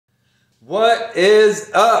What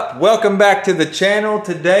is up? Welcome back to the channel.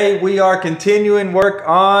 Today we are continuing work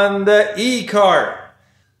on the E-kart.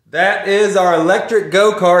 That is our electric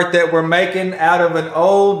go-kart that we're making out of an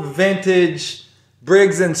old vintage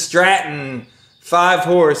Briggs & Stratton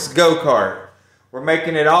 5-horse go-kart. We're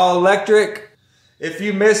making it all electric. If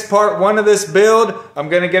you missed part one of this build, I'm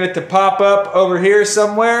going to get it to pop up over here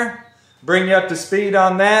somewhere. Bring you up to speed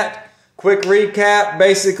on that. Quick recap.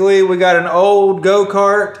 Basically, we got an old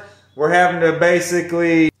go-kart. We're having to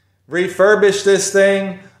basically refurbish this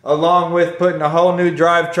thing along with putting a whole new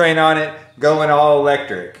drivetrain on it, going all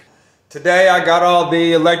electric. Today I got all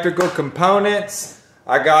the electrical components.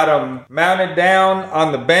 I got them mounted down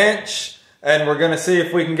on the bench, and we're going to see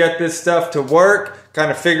if we can get this stuff to work, kind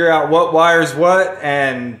of figure out what wires what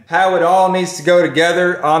and how it all needs to go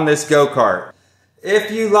together on this go-kart. If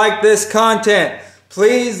you like this content,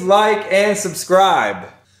 please like and subscribe.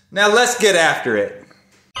 Now let's get after it.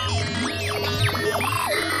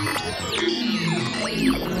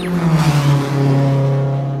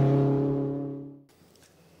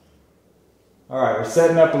 Alright, we're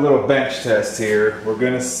setting up a little bench test here. We're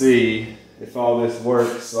going to see if all this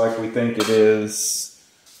works like we think it is.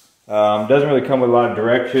 Doesn't really come with a lot of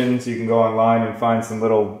directions. You can go online and find some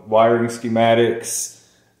little wiring schematics,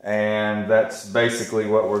 and that's basically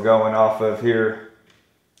what we're going off of here.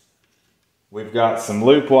 We've got some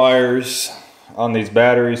loop wires on these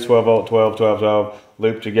batteries, 12 volt, 12, 12, 12,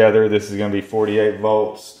 looped together. This is going to be 48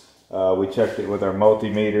 volts. We checked it with our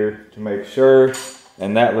multimeter to make sure,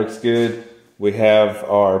 and that looks good. We have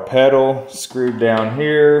our pedal screwed down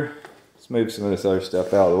here. Let's move some of this other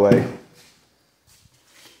stuff out of the way.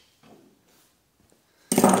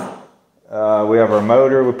 We have our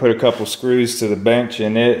motor. We put a couple screws to the bench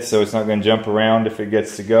in it so it's not going to jump around if it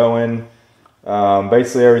gets to going.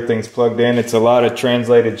 Basically everything's plugged in. It's a lot of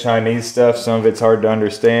translated Chinese stuff. Some of it's hard to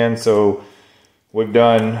understand, so we've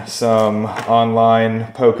done some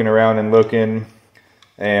online poking around and looking,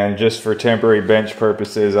 and just for temporary bench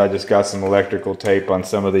purposes I just got some electrical tape on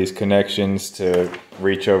some of these connections to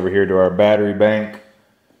reach over here to our battery bank.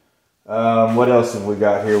 What else have we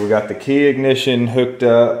got here? We got the key ignition hooked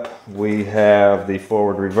up. We have the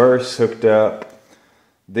forward reverse hooked up.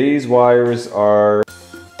 These wires are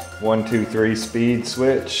 1, 2, 3 speed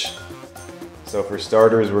switch. So for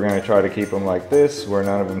starters, we're going to try to keep them like this, where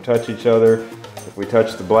none of them touch each other. If we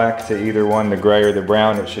touch the black to either one, the gray or the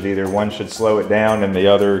brown, it should either one should slow it down and the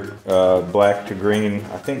other black to green.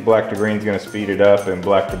 I think black to green is going to speed it up and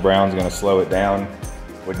black to brown is going to slow it down.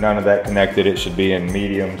 With none of that connected, it should be in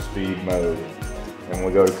medium speed mode. And when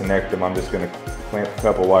we go to connect them, I'm just going to clamp a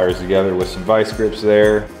couple wires together with some vice grips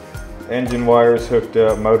there. Engine wires hooked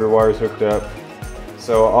up, motor wires hooked up.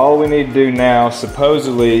 So all we need to do now,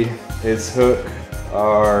 supposedly, is hook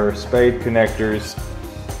our spade connectors,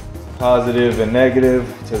 positive and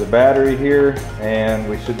negative, to the battery here, and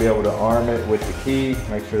we should be able to arm it with the key.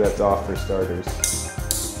 Make sure that's off for starters.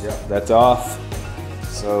 Yep, that's off.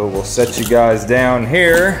 So we'll set you guys down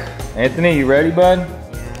here. Anthony, you ready, bud?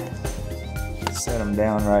 Yeah. Set them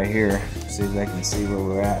down right here. See if they can see where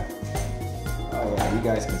we're at. Oh yeah, you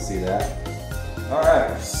guys can see that.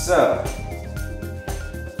 Alright, so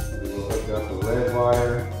we will hook up the red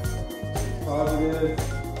wire, positive,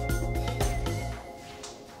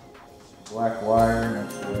 black wire,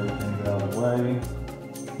 make sure everything's out of the way,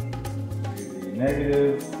 do the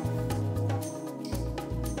negative.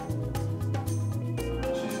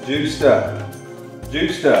 She's juiced up,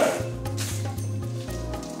 juiced up.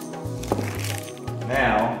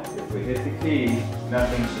 Now, if we hit the key,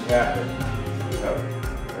 nothing should happen. So,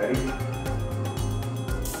 ready?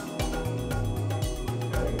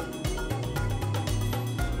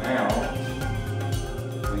 Now,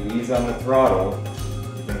 if we ease on the throttle,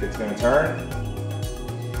 you think it's going to turn?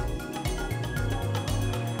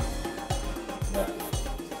 Nothing.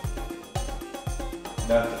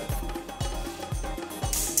 Nothing.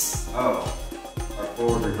 Oh, our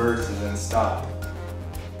forward reverse is in stop.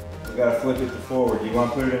 We got to flip it to forward. You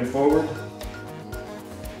want to put it in forward?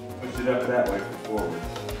 Push it up that way for forward.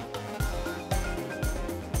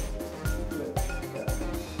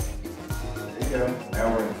 There you go.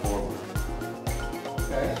 Now we're in forward.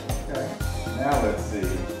 Okay, okay. Now let's see.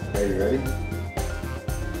 Okay, you ready?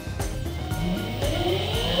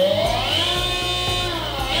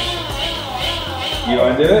 You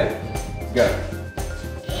want to do it? Go.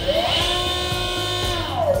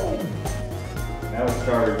 Now let's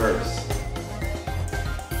try reverse.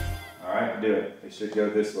 Alright, do it. It should go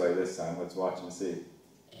this way this time. Let's watch and see.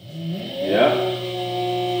 Yep.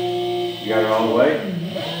 You got it all the way?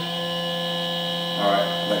 Alright,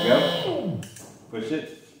 let go. Push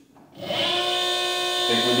it.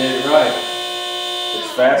 think we did it right.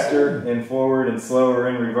 It's faster in forward and slower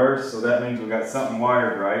in reverse, so that means we got something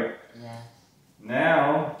wired right. Yeah.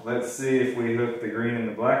 Now, let's see if we hook the green and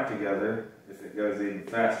the black together, if it goes even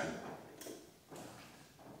faster.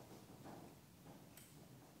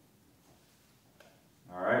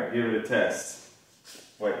 Alright, give it a test.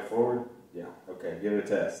 Wait, forward? Yeah, okay, give it a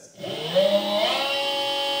test.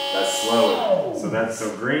 That's slower.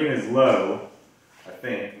 So green is low, I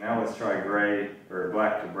think. Now let's try gray or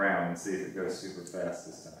black to brown and see if it goes super fast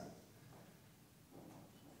this time.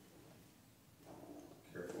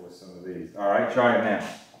 Careful with some of these. Alright, try it now.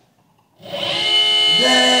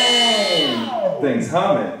 Dang! Thing's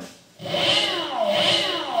humming.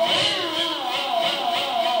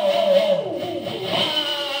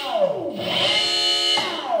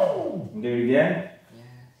 Do it again?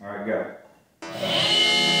 Yeah. Alright, go.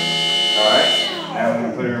 Alright, now I'm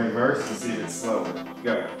going to put it in reverse and see if it's slower.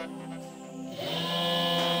 Go.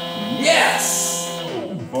 Yes!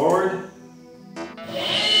 Forward.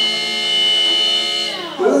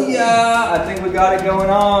 Booyah! I think we got it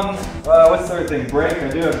going on. What's the other thing? Brake?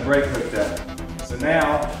 I do have the brake hooked up. So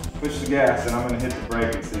now, push the gas and I'm going to hit the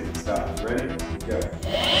brake and see if it stops. Ready? Go.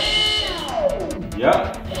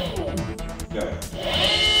 Yep. Go.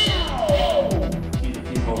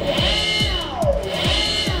 Keep holding.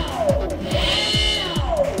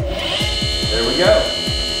 There we go.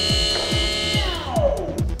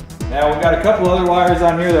 Now we've got a couple other wires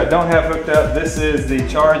on here that I don't have hooked up. This is the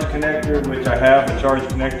charge connector, which I have a charge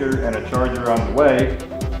connector and a charger on the way.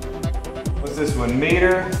 What's this one?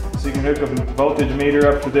 Meter. So you can hook a voltage meter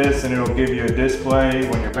up to this and it'll give you a display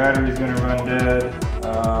when your battery's going to run dead.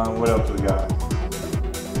 What else we got?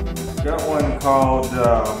 Got one called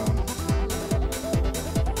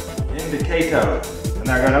indicator. And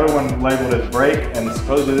I got another one labeled as brake, and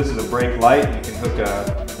supposedly this is a brake light. You can hook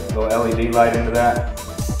a little LED light into that.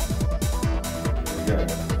 There we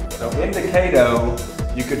go. So indicator,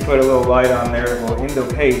 you could put a little light on there. It will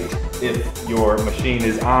indicate if your machine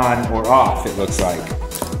is on or off, it looks like.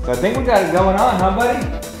 So I think we got it going on, huh buddy?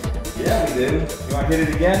 Yeah, we do. You want to hit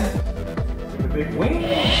it again? With a big wing?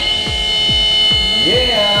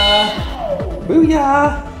 Yeah!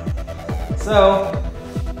 Booyah! So,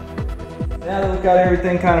 now that we've got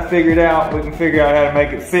everything kind of figured out, we can figure out how to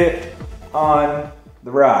make it fit on the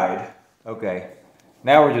ride. Okay,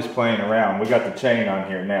 now we're just playing around. We got the chain on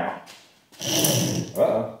here now.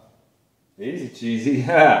 Uh-oh. Easy cheesy.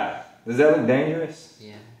 Does that look dangerous?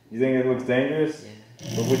 Yeah. You think it looks dangerous?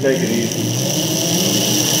 Yeah. But we take it easy.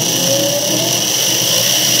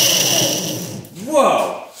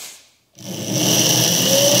 Whoa!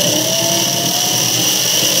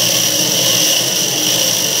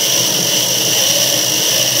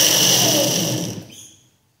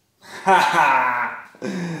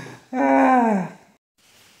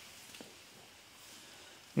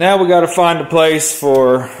 Now we got to find a place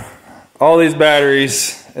for all these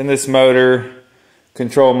batteries in this motor,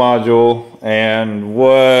 control module, and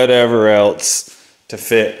whatever else to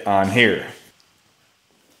fit on here.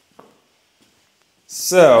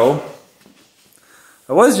 So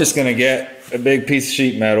I was just going to get a big piece of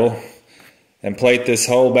sheet metal and plate this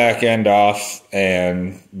whole back end off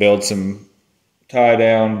and build some tie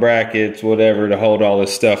down brackets, whatever, to hold all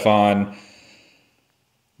this stuff on.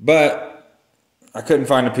 But I couldn't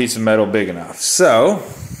find a piece of metal big enough. So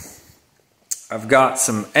I've got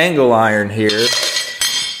some angle iron here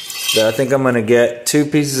that I think I'm going to get 2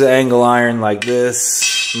 pieces of angle iron like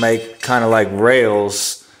this, make kind of like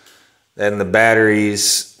rails, and the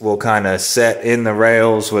batteries will kind of set in the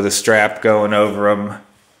rails with a strap going over them.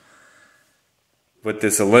 With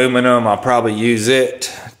this aluminum, I'll probably use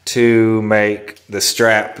it to make the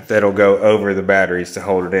strap that'll go over the batteries to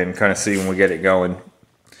hold it in, kind of see when we get it going.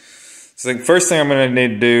 So the first thing I'm going to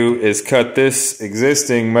need to do is cut this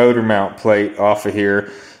existing motor mount plate off of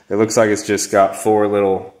here. It looks like it's just got 4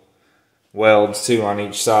 little welds, 2 on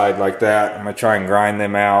each side like that. I'm going to try and grind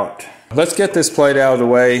them out. Let's get this plate out of the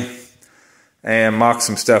way and mock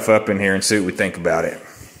some stuff up in here and see what we think about it.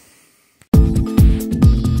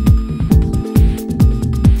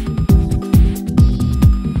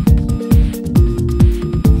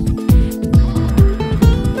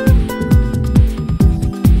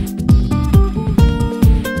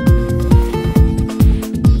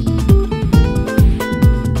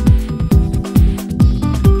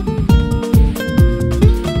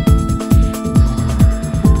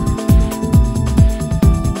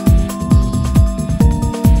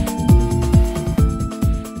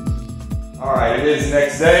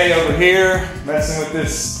 Next day over here, messing with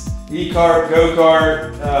this E-kart,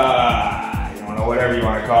 Go-kart, I don't know, whatever you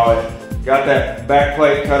want to call it. Got that back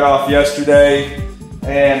plate cut off yesterday.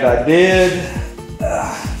 And I did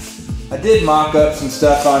mock up some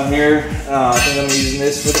stuff on here. I think I'm using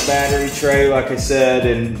this for the battery tray, like I said,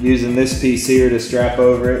 and using this piece here to strap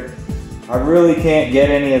over it. I really can't get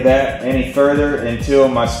any of that any further until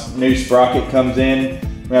my new sprocket comes in.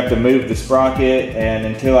 We have to move the sprocket, and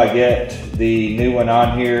until I get the new one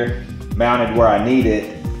on here mounted where I need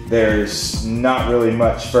it, there's not really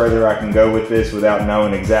much further I can go with this without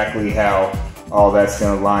knowing exactly how all that's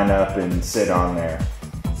going to line up and sit on there.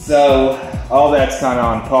 So all that's kind of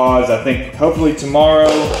on pause. I think hopefully tomorrow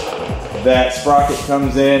that sprocket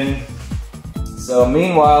comes in. So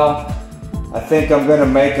meanwhile, I think I'm going to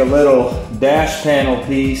make a little dash panel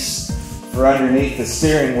piece for underneath the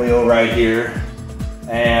steering wheel right here.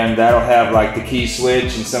 And that'll have like the key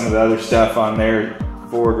switch and some of the other stuff on there,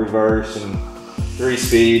 forward, reverse, and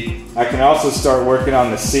 3-speed. I can also start working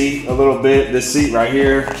on the seat a little bit. This seat right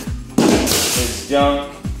here is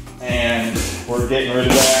junk, and we're getting rid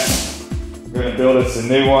of that. We're gonna build us a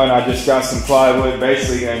new one. I just got some plywood,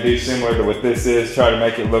 basically gonna do similar to what this is, try to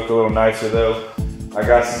make it look a little nicer though. I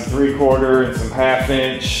got some 3/4 and some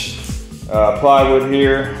 1/2-inch plywood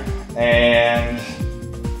here, and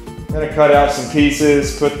I'm gonna cut out some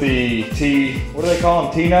pieces, put the what do they call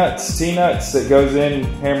them? T-nuts? T-nuts that goes in,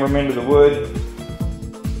 hammer them into the wood.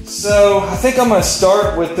 So I think I'm gonna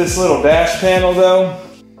start with this little dash panel though.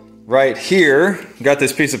 Right here, got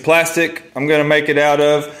this piece of plastic I'm gonna make it out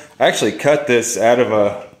of. I actually cut this out of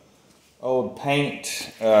a old paint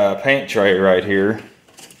tray right here.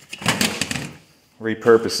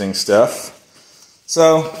 Repurposing stuff.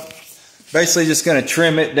 So basically just gonna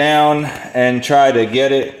trim it down and try to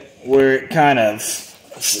get it where it kind of,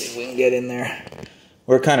 let's see if we can get in there,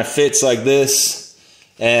 where it kind of fits like this.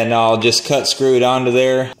 And I'll just cut screw it onto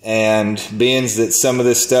there. And being that some of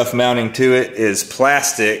this stuff mounting to it is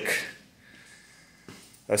plastic,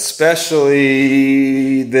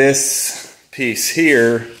 especially this piece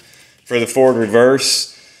here for the forward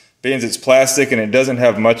reverse, being it's plastic and it doesn't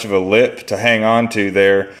have much of a lip to hang on to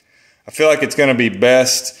there, I feel like it's going to be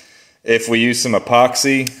best if we use some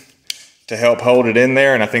epoxy to help hold it in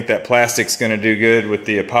there, and I think that plastic's going to do good with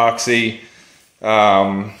the epoxy.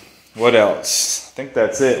 What else? I think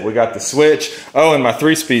that's it. We got the switch. Oh, and my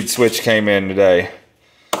 3-speed switch came in today.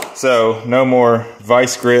 So no more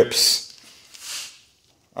vice grips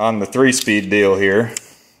on the 3-speed deal here.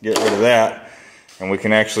 Get rid of that, and we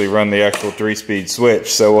can actually run the actual 3-speed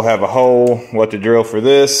switch. So we'll have a hole, what to drill for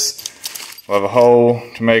this. We'll have a hole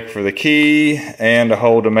to make for the key and a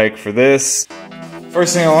hole to make for this.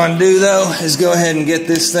 First thing I want to do though is go ahead and get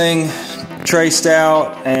this thing traced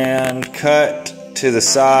out and cut to the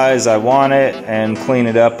size I want it and clean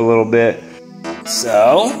it up a little bit.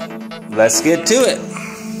 So let's get to it.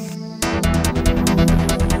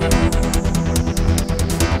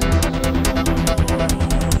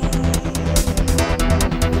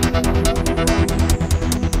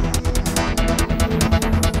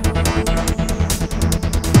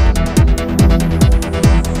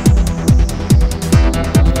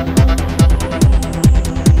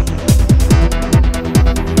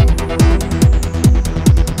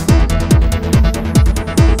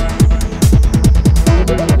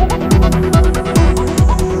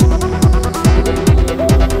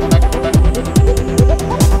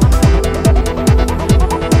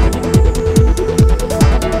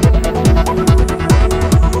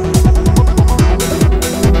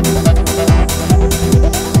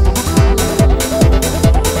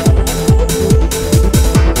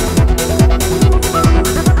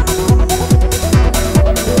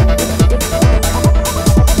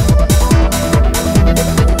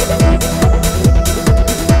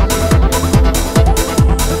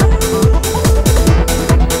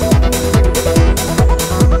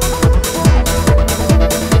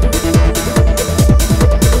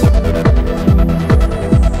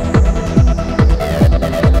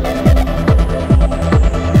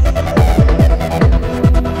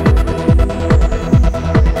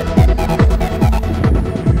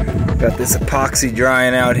 Got this epoxy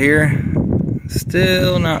drying out here.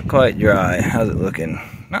 Still not quite dry. How's it looking?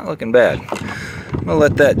 Not looking bad. I'm gonna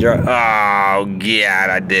let that dry. Oh, God,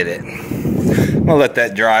 I did it. I'm gonna let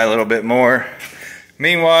that dry a little bit more.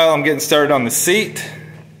 Meanwhile, I'm getting started on the seat.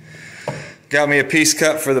 Got me a piece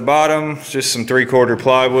cut for the bottom, just some 3/4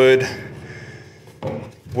 plywood.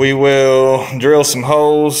 We will drill some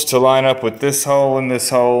holes to line up with this hole and this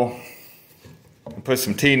hole. Put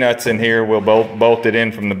some T-nuts in here. We'll bolt it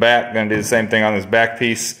in from the back. Gonna do the same thing on this back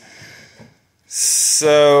piece.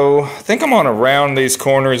 So I think I'm gonna round these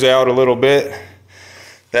corners out a little bit.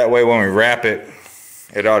 That way when we wrap it,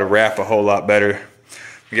 it ought to wrap a whole lot better.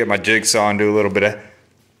 Get my jigsaw and do a little bit of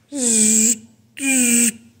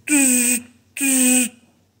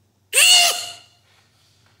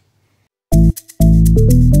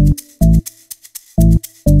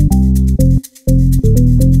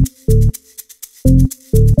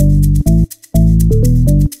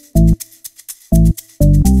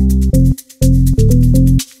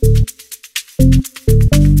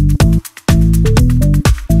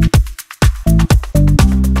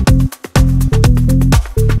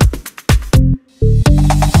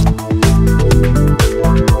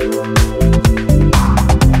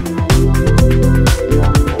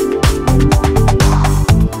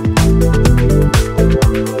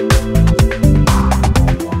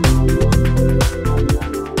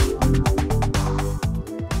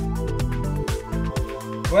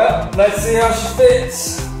Well, let's see how she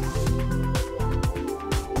fits.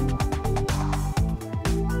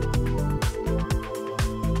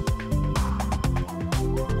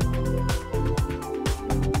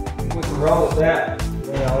 We can roll with that.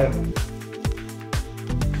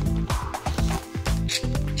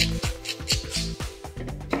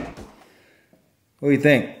 What do you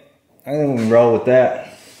think? I think we can roll with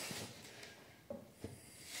that.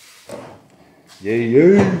 Yeah,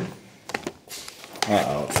 yeah.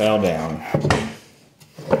 Uh-oh, it fell down.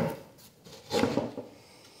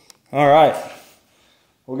 All right,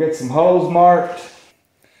 we'll get some holes marked,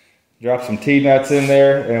 drop some T-nuts in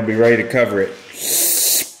there, and we'll be ready to cover it.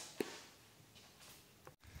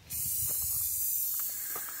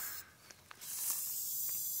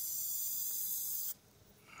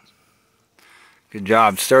 Good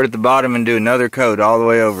job. Start at the bottom and do another coat all the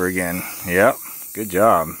way over again. Yep, good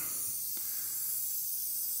job.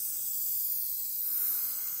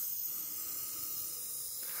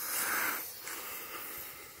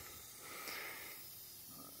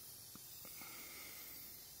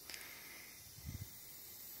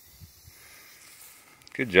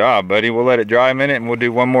 Good job, buddy. We'll let it dry a minute and we'll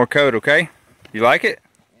do one more coat, okay? You like it?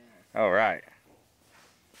 Yeah. All right.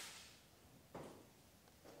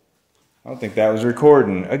 I don't think that was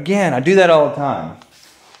recording. Again, I do that all the time.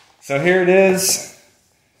 So here it is.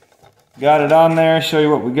 Got it on there. Show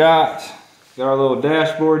you what we got. Got our little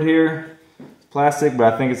dashboard here. Plastic,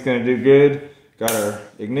 but I think it's going to do good. Got our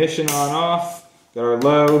ignition on off. Got our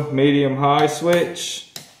low, medium, high switch.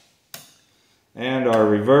 And our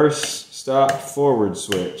reverse, stop, forward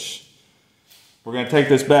switch. We're going to take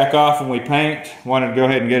this back off when we paint. Wanted to go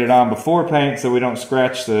ahead and get it on before paint so we don't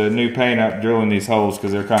scratch the new paint up drilling these holes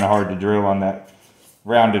because they're kind of hard to drill on that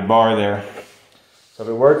rounded bar there. So if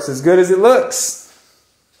it works as good as it looks.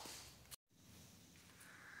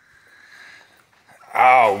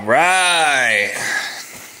 All right.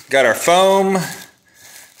 Got our foam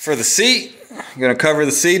for the seat. I'm going to cover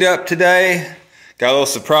the seat up today. Got a little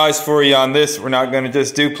surprise for you on this. We're not going to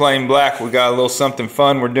just do plain black. We got a little something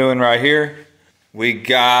fun we're doing right here. We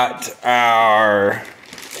got our,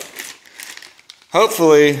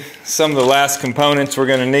 hopefully, some of the last components we're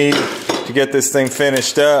going to need to get this thing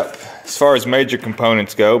finished up as far as major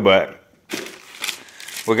components go, but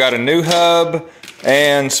we got a new hub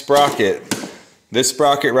and sprocket. This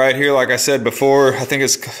sprocket right here, like I said before, I think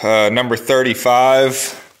it's number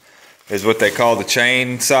 35 is what they call the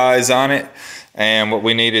chain size on it. And what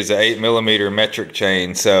we need is an 8mm metric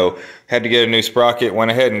chain. So had to get a new sprocket, went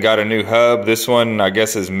ahead and got a new hub. This one I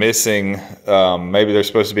guess is missing. Maybe there's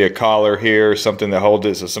supposed to be a collar here or something that holds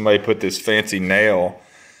it. So somebody put this fancy nail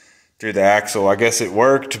through the axle. I guess it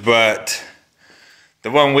worked, but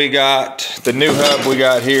the one we got, the new hub we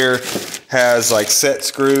got here has like set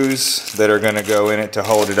screws that are gonna go in it to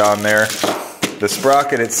hold it on there. The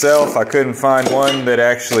sprocket itself, I couldn't find one that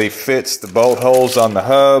actually fits the bolt holes on the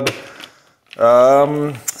hub.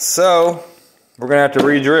 So we're gonna have to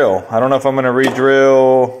re-drill. I don't know if I'm gonna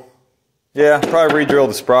re-drill. Yeah, probably re-drill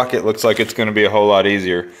the sprocket. Looks like it's gonna be a whole lot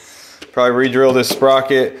easier. Probably re-drill this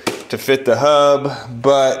sprocket to fit the hub.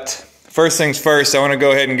 But first things first, I want to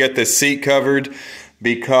go ahead and get this seat covered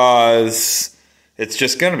because it's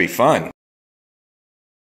just gonna be fun.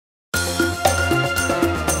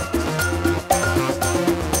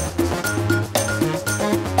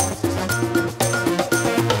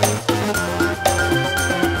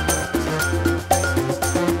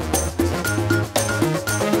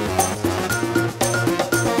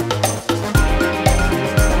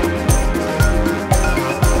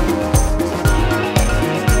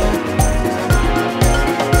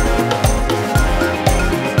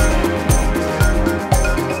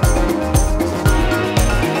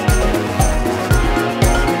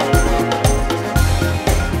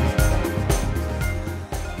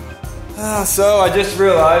 So I just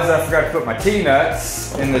realized I forgot to put my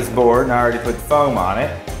T-nuts in this board and I already put the foam on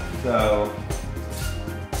it. So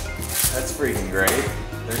that's freaking great.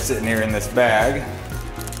 They're sitting here in this bag.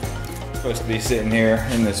 Supposed to be sitting here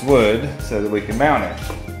in this wood so that we can mount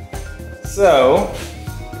it. So,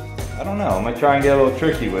 I don't know, I'm gonna try and get a little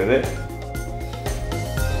tricky with it.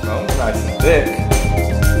 Well, it's nice and thick.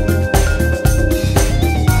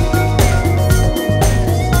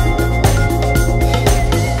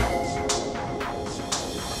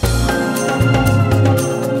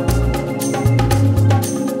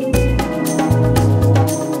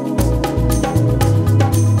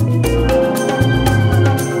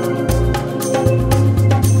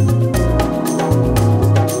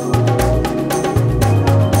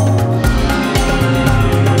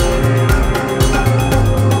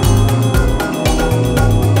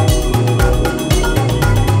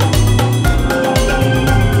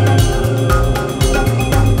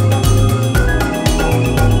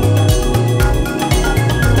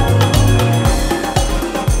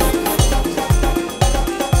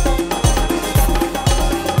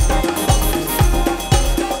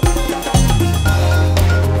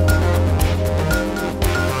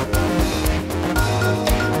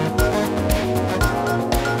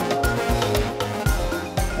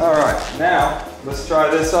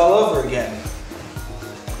 this all over again.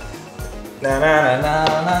 Na na na na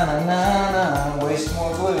na na na na. Waste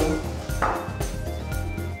more glue.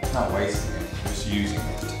 Not wasting it, just using it.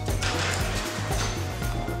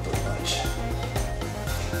 Pretty much.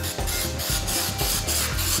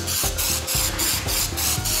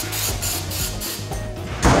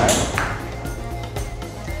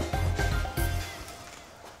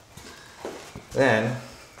 Then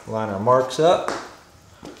line our marks up.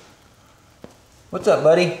 What's up,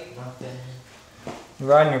 buddy? Nothing. You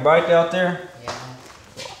riding your bike out there? Yeah.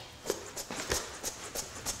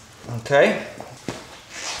 Okay.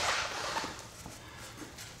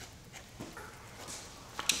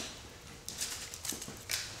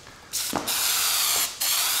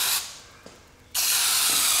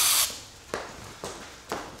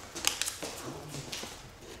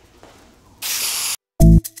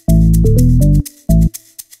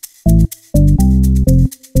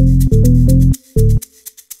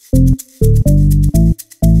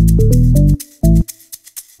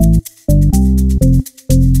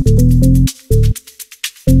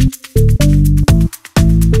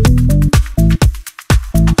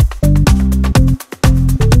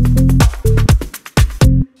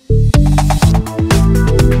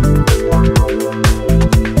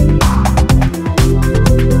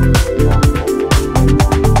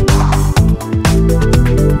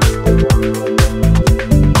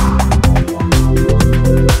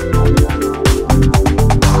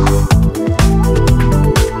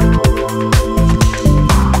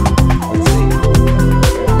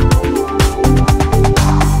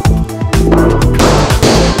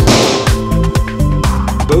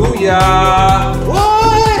 Booyah!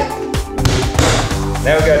 What?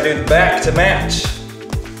 Now we gotta do the back to match.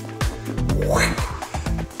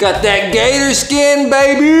 Got that gator skin,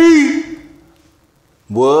 baby!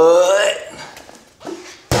 What?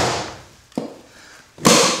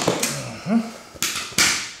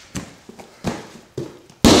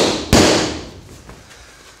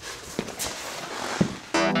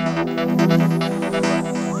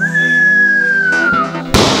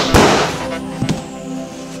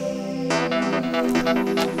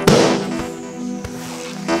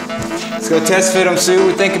 Let's go test fit them, see what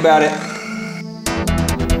we think about it.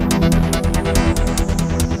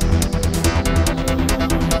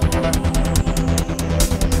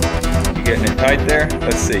 You getting it tight there?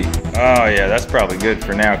 Let's see. Oh yeah, that's probably good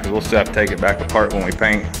for now because we'll still have to take it back apart when we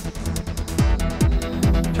paint.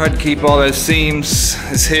 Tried to keep all those seams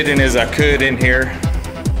as hidden as I could in here.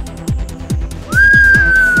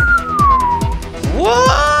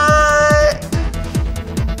 What?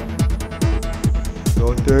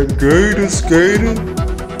 Got that gator skating.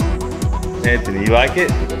 Anthony, you like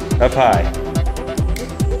it? Up high.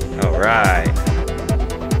 All right.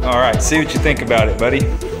 All right, see what you think about it, buddy.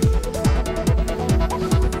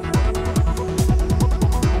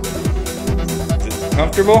 Is it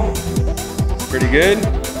comfortable? Pretty good.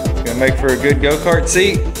 It's gonna make for a good go-kart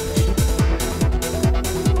seat.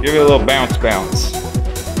 Give it a little bounce. Bounce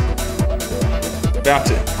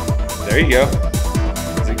it. There you go.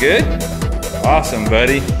 Is it good? Awesome,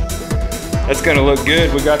 buddy. That's gonna look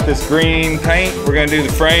good. We got this green paint. We're gonna do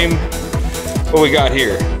the frame. What we got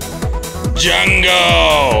here?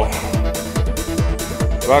 Jungle!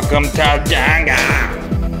 Welcome to jungle!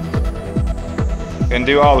 Gonna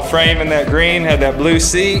do all the frame in that green, have that blue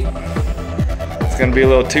seat. It's gonna be a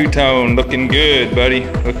little two-tone. Looking good, buddy.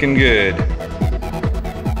 Looking good.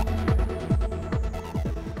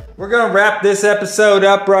 We're gonna wrap this episode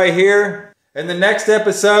up right here. In the next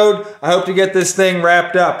episode, I hope to get this thing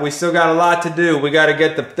wrapped up. We still got a lot to do. We got to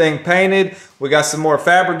get the thing painted. We got some more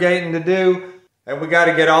fabricating to do. And we got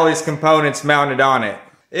to get all these components mounted on it.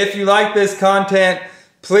 If you like this content,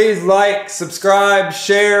 please like, subscribe,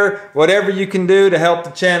 share, whatever you can do to help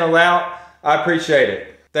the channel out. I appreciate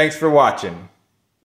it. Thanks for watching.